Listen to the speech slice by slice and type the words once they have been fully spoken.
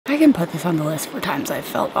can put this on the list for times I've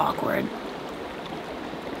felt awkward.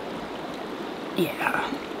 Yeah.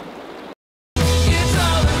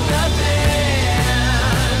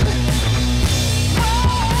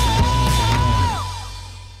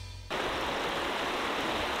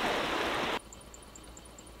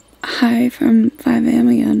 Hi from 5 a.m.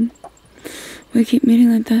 again. We keep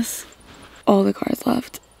meeting like this. All the cars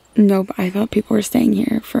left. Nope, I thought people were staying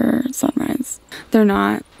here for sunrise. They're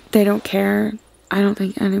not. They don't care. I don't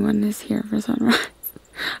think anyone is here for sunrise.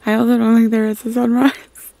 I also don't think there is a sunrise.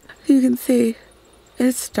 You can see,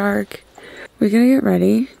 it's dark. We're gonna get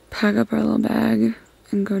ready, pack up our little bag,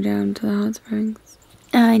 and go down to the hot springs.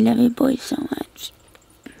 I love you boys so much.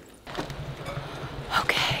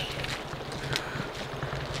 Okay.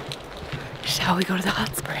 Shall we go to the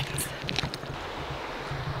hot springs?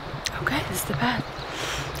 Okay, this is the bed.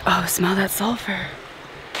 Oh, smell that sulfur.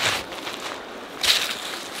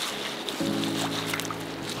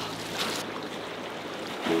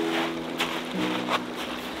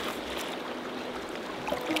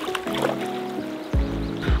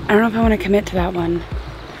 I don't know if I want to commit to that one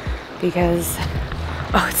because,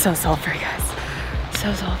 oh, it's so sulfury, guys.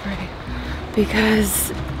 So sulfury.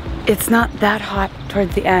 Because it's not that hot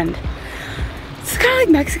towards the end. It's kind of like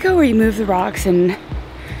Mexico where you move the rocks and,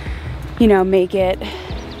 you know, make it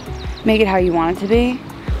how you want it to be.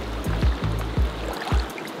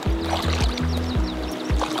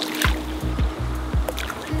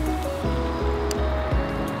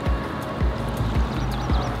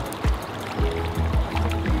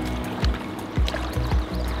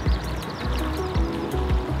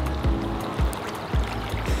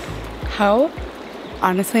 How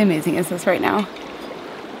honestly amazing is this right now?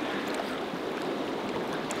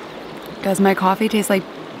 Does my coffee taste like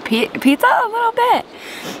pizza? A little bit.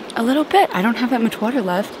 A little bit. I don't have that much water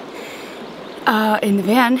left in the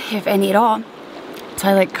van, if any at all. So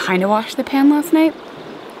I like kind of washed the pan last night.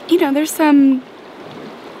 You know, there's some,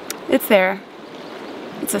 it's there.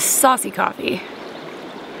 It's a saucy coffee.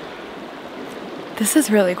 This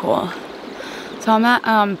is really cool. So I'm at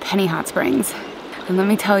Penny Hot Springs. And let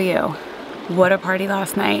me tell you, what a party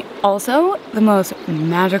last night. Also, the most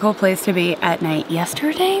magical place to be at night.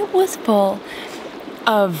 Yesterday was full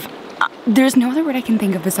of, there's no other word I can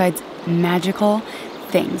think of besides magical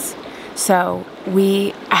things. So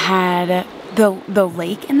we had the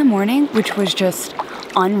lake in the morning, which was just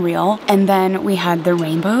unreal. And then we had the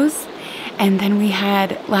rainbows. And then we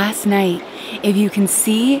had last night, if you can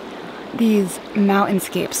see these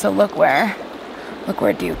mountainscapes. So look where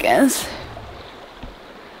Duke is.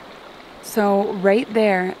 So right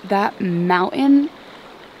there, that mountain,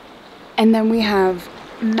 and then we have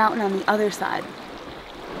mountain on the other side.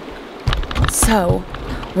 So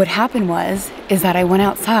what happened is that I went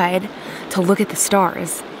outside to look at the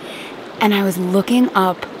stars, and I was looking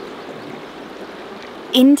up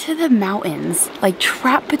into the mountains, like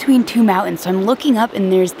trapped between two mountains. So I'm looking up and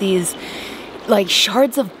there's these like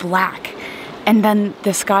shards of black. And then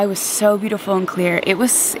the sky was so beautiful and clear. It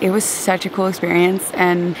was such a cool experience,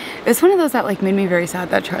 and it was one of those that like made me very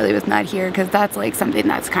sad that Charlie was not here, because that's like something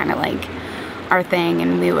that's kind of like our thing,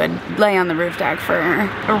 and we would lay on the roof deck for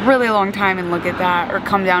a really long time and look at that, or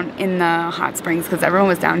come down in the hot springs because everyone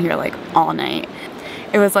was down here like all night.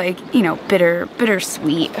 It was like, you know,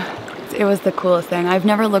 bittersweet. It was the coolest thing. I've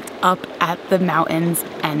never looked up at the mountains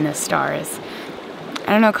and the stars.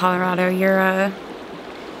 I don't know, Colorado, you're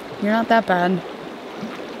not that bad.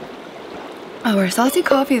 Oh, our saucy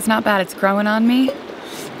coffee is not bad. It's growing on me.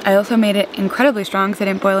 I also made it incredibly strong because I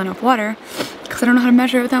didn't boil enough water because I don't know how to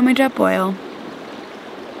measure it without my jet boil.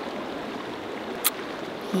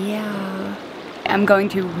 Yeah. I'm going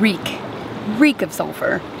to reek of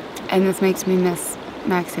sulfur. And this makes me miss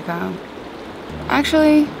Mexico.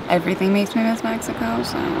 Actually, everything makes me miss Mexico,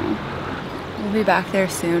 so we'll be back there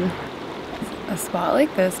soon. A spot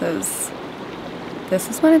like this is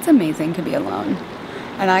when it's amazing to be alone.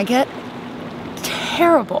 And I get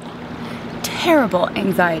terrible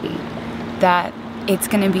anxiety that it's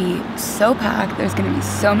gonna be so packed, there's gonna be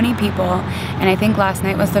so many people, and I think last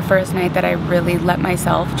night was the first night that I really let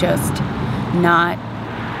myself just not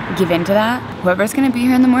give into that. Whoever's gonna be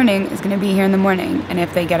here in the morning is gonna be here in the morning, and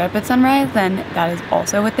if they get up at sunrise, then that is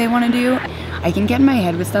also what they wanna do. I can get in my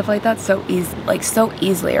head with stuff like that so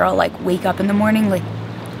easily, or I'll like wake up in the morning like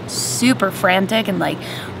super frantic and like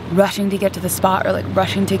rushing to get to the spot, or like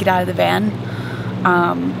rushing to get out of the van.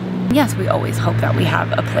 Yes, we always hope that we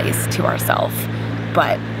have a place to ourselves,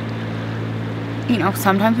 but you know,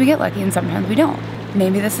 sometimes we get lucky and sometimes we don't.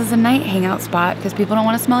 Maybe this is a night hangout spot because people don't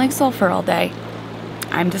want to smell like sulfur all day.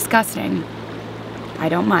 I'm disgusting. I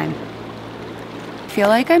don't mind. I feel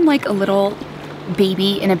like I'm like a little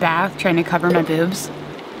baby in a bath trying to cover my boobs.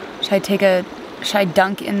 Should I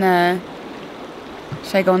dunk in the,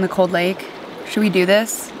 should I go in the cold lake? Should we do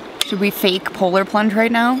this? Should we fake polar plunge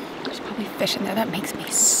right now? There's probably fish in there. That makes me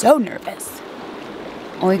so nervous.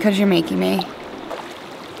 Only because you're making me.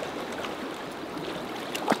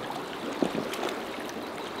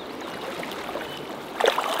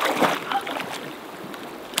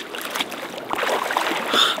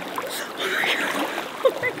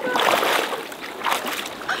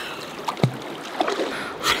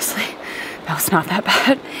 Not that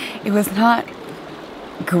bad. It was not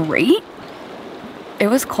great. It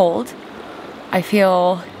was cold. I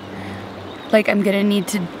feel like I'm gonna need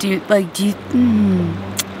to do, like, do you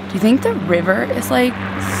think the river is like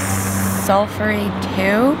sulfury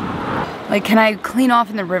too? Like, can I clean off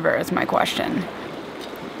in the river is my question.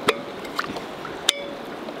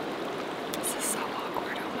 This is so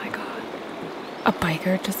awkward, oh my God. A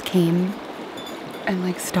biker just came and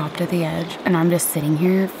like stopped at the edge and I'm just sitting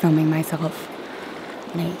here filming myself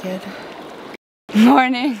naked.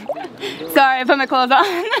 Morning. Sorry, I put my clothes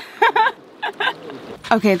on.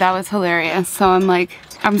 Okay, that was hilarious. So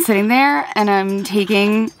I'm sitting there and I'm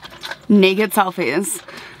taking naked selfies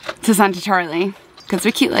to send to Charlie because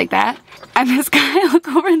we're cute like that. And this guy, I look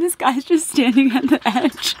over and this guy's just standing at the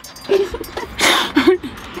edge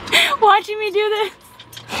watching me do this.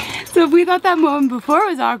 So if we thought that moment before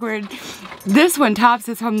was awkward, this one tops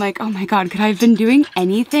it. So I'm like, oh my God, could I have been doing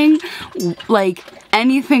anything, like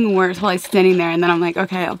anything worse while I was standing there? And then I'm like,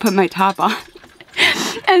 okay, I'll put my top on.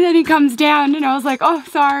 And then he comes down and I was like, oh,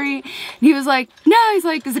 sorry. And he was like, no, he's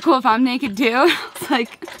like, is it cool if I'm naked too? I was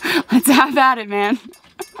like, let's have at it, man.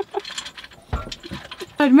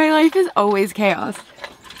 But my life is always chaos.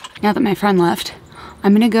 Now that my friend left,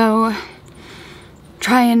 I'm gonna go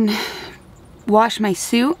try and wash my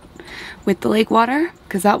suit with the lake water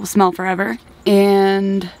because that will smell forever.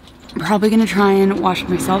 And I'm probably gonna try and wash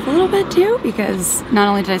myself a little bit too because not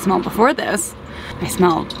only did I smell before this, I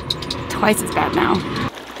smell twice as bad now.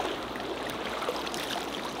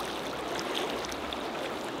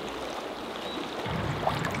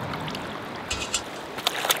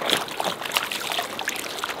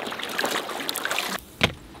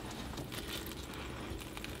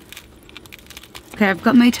 Okay, I've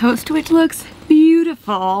got my toast, which looks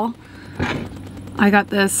beautiful. I got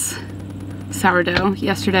this sourdough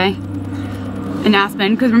yesterday in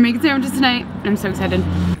Aspen because we're making sandwiches tonight. I'm so excited.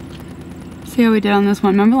 See how we did on this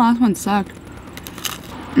one. Remember last one sucked?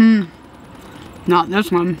 Not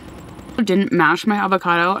this one. I didn't mash my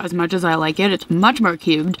avocado as much as I like it. It's much more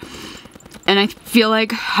cubed. And I feel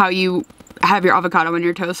like how you have your avocado on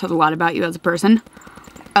your toast says a lot about you as a person.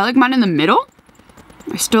 I like mine in the middle.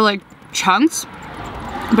 I still like chunks,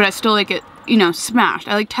 but I still like it, you know, smashed.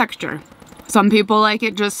 I like texture. Some people like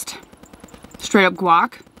it just straight up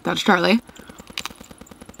guac. That's Charlie.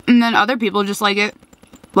 And then other people just like it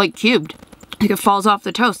like cubed. Like it falls off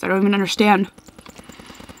the toast. I don't even understand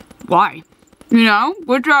why. You know,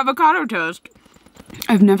 what's your avocado toast?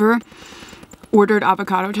 I've never ordered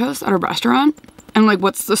avocado toast at a restaurant. And like,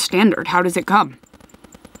 what's the standard? How does it come?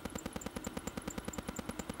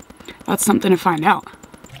 That's something to find out.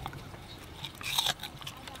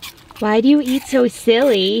 Why do you eat so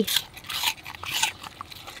silly?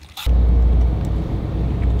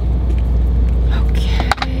 Okay.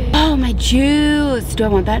 Oh, my juice. Do I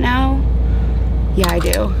want that now? Yeah, I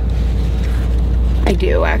do. I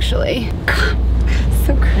do, actually. God,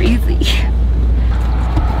 so crazy.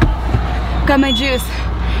 Got my juice.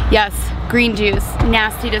 Yes, green juice.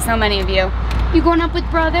 Nasty to so many of you. You going up with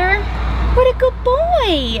brother? What a good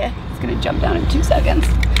boy. He's gonna jump down in 2 seconds.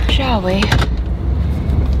 Shall we?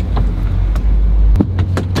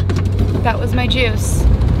 That was my juice.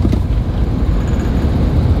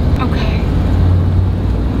 Okay.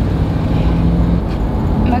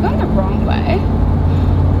 Am I going the wrong way?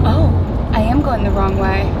 Oh, I am going the wrong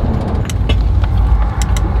way.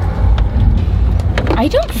 I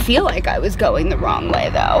don't feel like I was going the wrong way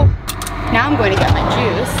though. Now I'm going to get my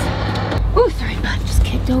juice. Oh, sorry, bud, just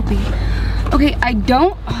kicked Opie. Okay, I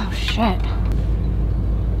don't, oh shit.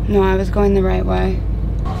 No, I was going the right way.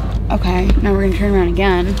 Okay, now we're gonna turn around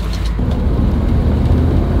again.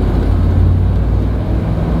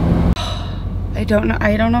 I don't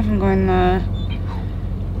know if I'm going the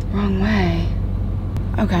wrong way.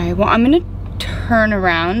 Okay, well I'm gonna turn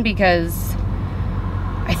around because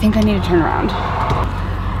I think I need to turn around.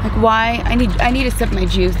 Like why? I need to sip my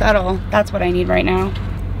juice, that's what I need right now.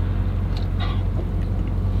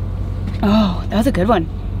 Oh, that was a good one.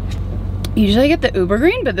 Usually I get the Uber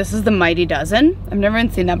Green, but this is the Mighty Dozen. I've never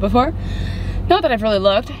even seen that before. Not that I've really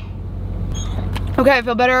looked. Okay, I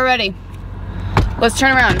feel better already. Let's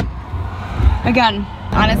turn around. Again,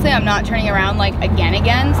 honestly, I'm not turning around like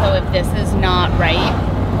again, so if this is not right,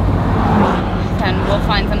 then we'll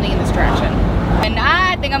find something in this direction. And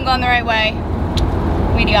I think I'm going the right way.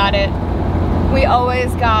 We got it. We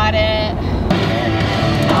always got it.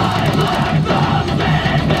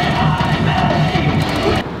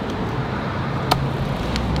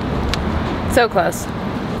 So close.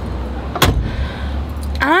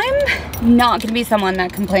 I'm not gonna be someone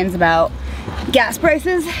that complains about gas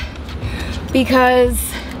prices because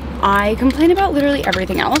I complain about literally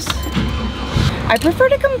everything else. I prefer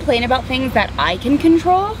to complain about things that I can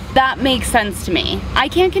control. That makes sense to me. I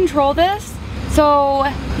can't control this, so,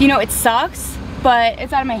 you know, it sucks, but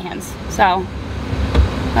it's out of my hands. So,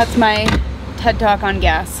 that's my TED Talk on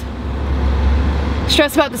gas.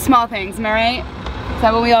 Stress about the small things, am I right? Is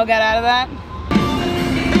that what we all got out of that?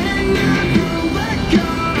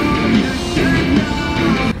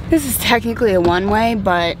 This is technically a one-way,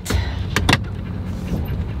 but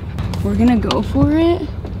we're gonna go for it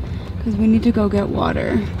because we need to go get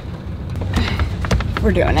water.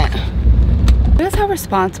 We're doing it. Notice how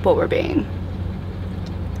responsible we're being.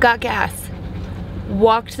 Got gas.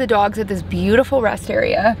 Walked the dogs at this beautiful rest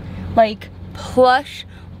area. Like plush,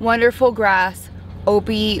 wonderful grass.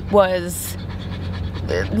 Opie was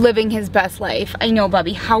living his best life. I know,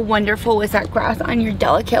 Bubby. How wonderful was that grass on your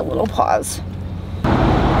delicate little paws?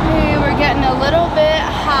 Okay, we're getting a little bit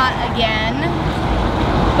hot again.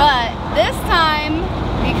 But this time,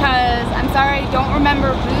 because I'm sorry, I don't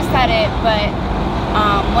remember who said it, but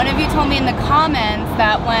one of you told me in the comments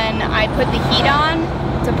that when I put the heat on,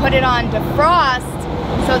 to put it on defrost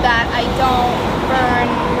so that I don't burn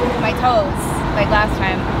my toes like last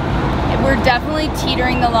time. We're definitely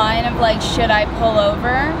teetering the line of like, should I pull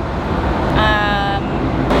over? I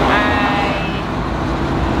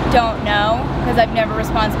don't know, because I've never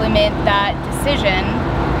responsibly made that decision.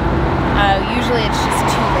 Usually it's just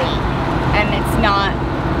too late, and it's not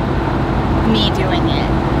me doing it.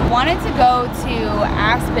 Wanted to go to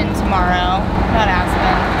Aspen tomorrow. Not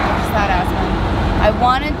Aspen, just that Aspen. I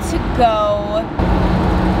wanted to go,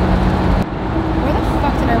 where the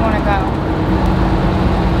fuck did I want to go?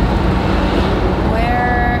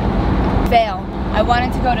 Vail. I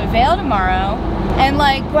wanted to go to Vail tomorrow and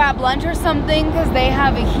like grab lunch or something because they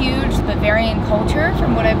have a huge Bavarian culture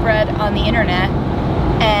from what I've read on the internet,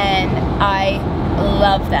 and I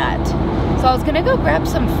love that. So I was gonna go grab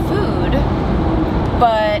some food,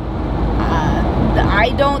 but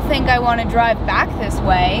I don't think I want to drive back this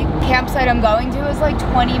way. Campsite I'm going to is like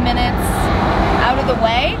 20 minutes out of the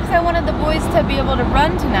way because I wanted the boys to be able to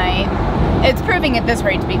run tonight. It's proving at this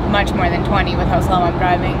rate to be much more than 20 with how slow I'm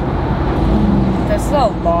driving. This is a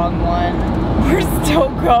long one. We're still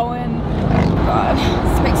going. God,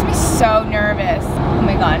 this makes me so nervous. Oh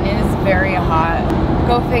my God, it is very hot.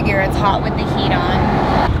 Go figure, it's hot with the heat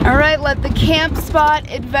on. All right, let the camp spot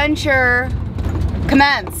adventure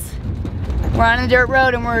commence. We're on a dirt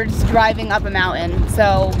road and we're just driving up a mountain.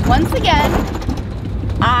 So once again,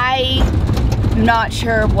 I'm not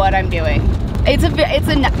sure what I'm doing. I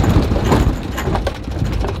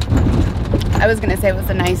was gonna say it was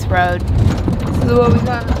a nice road. This is what we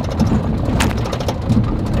got.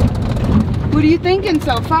 What are you thinking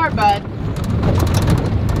so far, bud?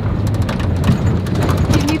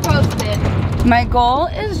 Keep me posted. My goal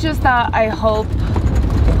is just that I hope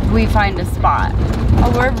we find a spot.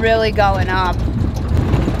 Oh, we're really going up.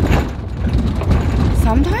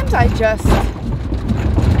 Sometimes I just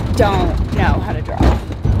don't know how to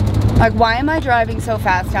drive. Like, why am I driving so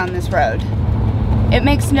fast down this road? It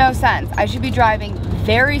makes no sense. I should be driving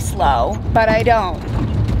very slow, but I don't.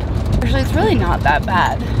 Actually, it's really not that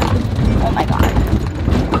bad. Oh my God.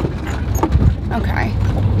 Okay.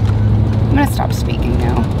 I'm gonna stop speaking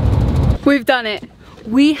now. We've done it.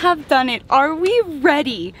 We have done it. Are we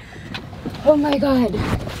ready? Oh my God.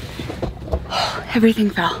 Everything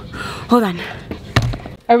fell. Hold on.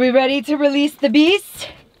 Are we ready to release the beast?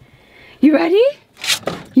 You ready?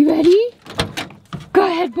 You ready? Go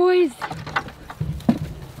ahead, boys.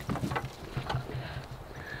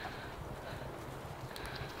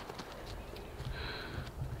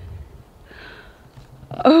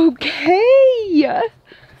 Okay.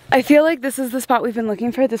 I feel like this is the spot we've been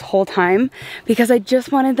looking for this whole time because I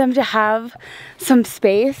just wanted them to have some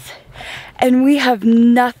space, and we have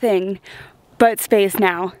nothing but space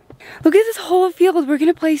now. Look at this whole field. We're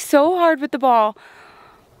gonna play so hard with the ball.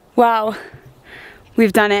 Wow,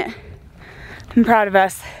 we've done it. I'm proud of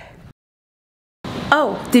us.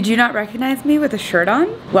 Oh, did you not recognize me with a shirt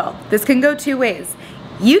on? Well, this can go two ways.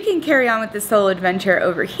 You can carry on with this solo adventure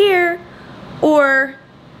over here, or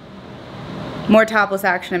more topless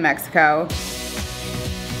action in Mexico.